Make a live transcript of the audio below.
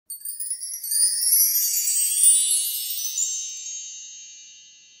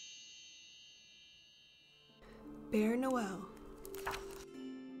Bear Noel.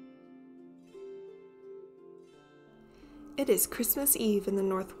 It is Christmas Eve in the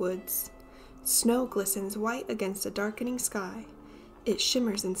North Woods. Snow glistens white against a darkening sky. It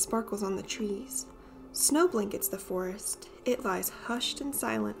shimmers and sparkles on the trees. Snow blankets the forest. It lies hushed and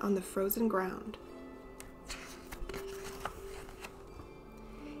silent on the frozen ground.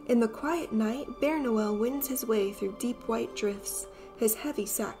 In the quiet night, Bear Noel wends his way through deep white drifts, his heavy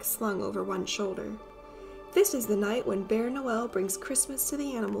sack slung over one shoulder. This is the night when Bear Noel brings Christmas to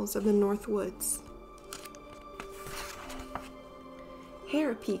the animals of the North Woods.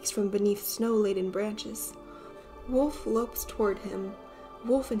 Hare peeks from beneath snow-laden branches. Wolf lopes toward him.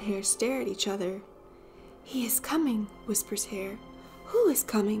 Wolf and Hare stare at each other. "He is coming," whispers Hare. "Who is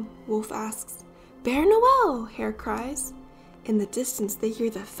coming?" Wolf asks. "Bear Noel," Hare cries. In the distance they hear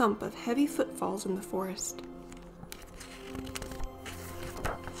the thump of heavy footfalls in the forest.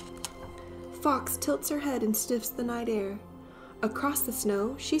 Fox tilts her head and sniffs the night air. Across the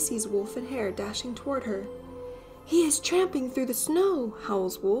snow, she sees Wolf and Hare dashing toward her. "He is tramping through the snow,"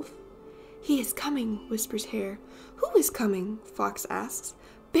 howls Wolf. "He is coming," whispers Hare. "Who is coming?" Fox asks.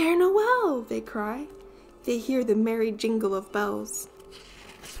 "Bear Noel," they cry. They hear the merry jingle of bells.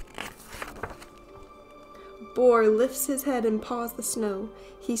 Boar lifts his head and paws the snow.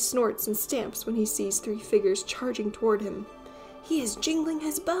 He snorts and stamps when he sees three figures charging toward him. "He is jingling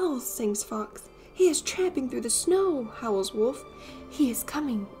his bells," sings Fox. "He is tramping through the snow," howls Wolf. "He is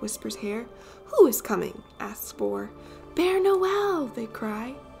coming," whispers Hare. "Who is coming?" asks Boar. "Bear Noel," they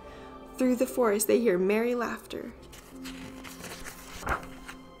cry. Through the forest they hear merry laughter.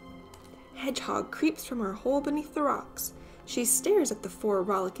 Hedgehog creeps from her hole beneath the rocks. She stares at the four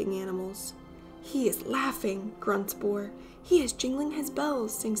rollicking animals. "He is laughing," grunts Boar. "He is jingling his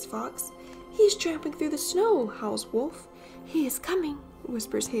bells," sings Fox. "He is tramping through the snow," howls Wolf. "He is coming,"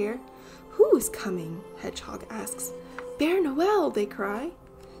 whispers Hare. "Who is coming?" Hedgehog asks. "Bear Noel," they cry.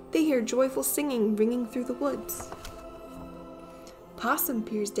 They hear joyful singing ringing through the woods. Possum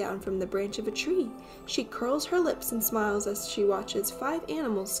peers down from the branch of a tree. She curls her lips and smiles as she watches 5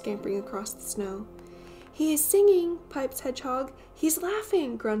 animals scampering across the snow. "He is singing," pipes Hedgehog. "He's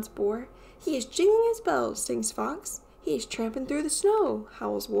laughing," grunts Boar. "He is jingling his bells," sings Fox. "He is tramping through the snow,"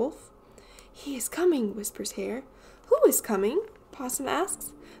 howls Wolf. "He is coming," whispers Hare. "Who is coming?" Possum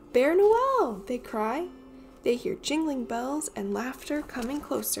asks. "Bear Noel," they cry. They hear jingling bells and laughter coming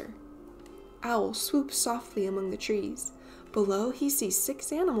closer. Owl swoops softly among the trees. Below he sees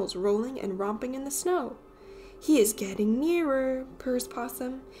 6 animals rolling and romping in the snow. "He is getting nearer," purrs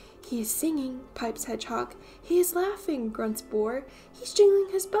Possum. "He is singing," pipes Hedgehog. "He is laughing," grunts Boar. "He's jingling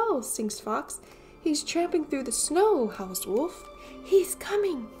his bells," sings Fox. "He's tramping through the snow," howls Wolf. "He is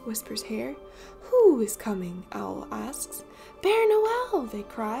coming," whispers Hare. "Who is coming?" Owl asks. "Bear Noel," they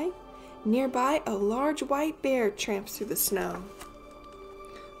cry. Nearby, a large white bear tramps through the snow.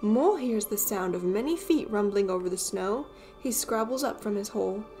 Mole hears the sound of many feet rumbling over the snow. He scrabbles up from his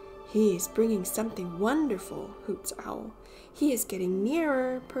hole. "He is bringing something wonderful," hoots Owl. "He is getting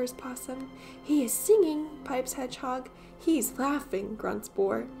nearer," purrs Possum. "He is singing," pipes Hedgehog. "He's laughing," grunts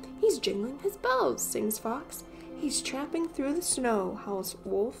Boar. "He's jingling his bells," sings Fox. "He's tramping through the snow," howls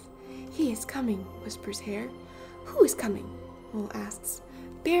Wolf. "He is coming," whispers Hare. "Who is coming?" Mole asks.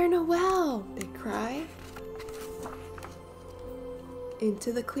 "Bear Noel," they cry.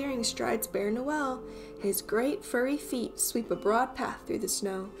 Into the clearing strides Bear Noel. His great furry feet sweep a broad path through the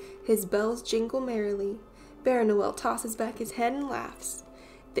snow. His bells jingle merrily. Bear Noel tosses back his head and laughs.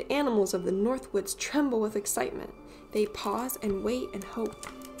 The animals of the North Woods tremble with excitement. They pause and wait and hope.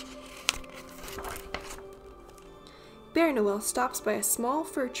 Bear Noel stops by a small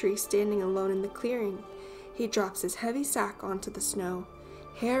fir tree standing alone in the clearing. He drops his heavy sack onto the snow.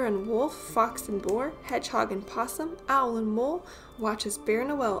 Hare and Wolf, Fox and Boar, Hedgehog and Possum, Owl and Mole watch as Bear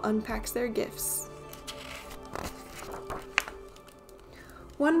Noel unpacks their gifts.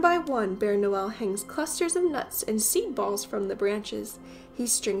 One by one, Bear Noel hangs clusters of nuts and seed balls from the branches. He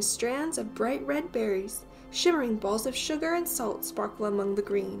strings strands of bright red berries. Shimmering balls of sugar and salt sparkle among the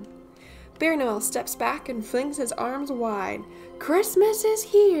green. Bear Noel steps back and flings his arms wide. "Christmas is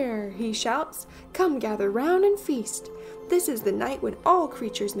here," he shouts. "Come gather round and feast. This is the night when all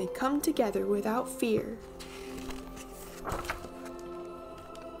creatures may come together without fear."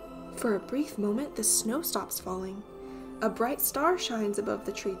 For a brief moment, the snow stops falling. A bright star shines above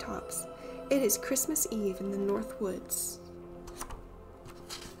the treetops. It is Christmas Eve in the North Woods.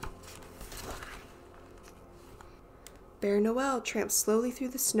 Bear Noel tramps slowly through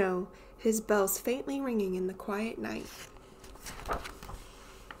the snow, his bells faintly ringing in the quiet night.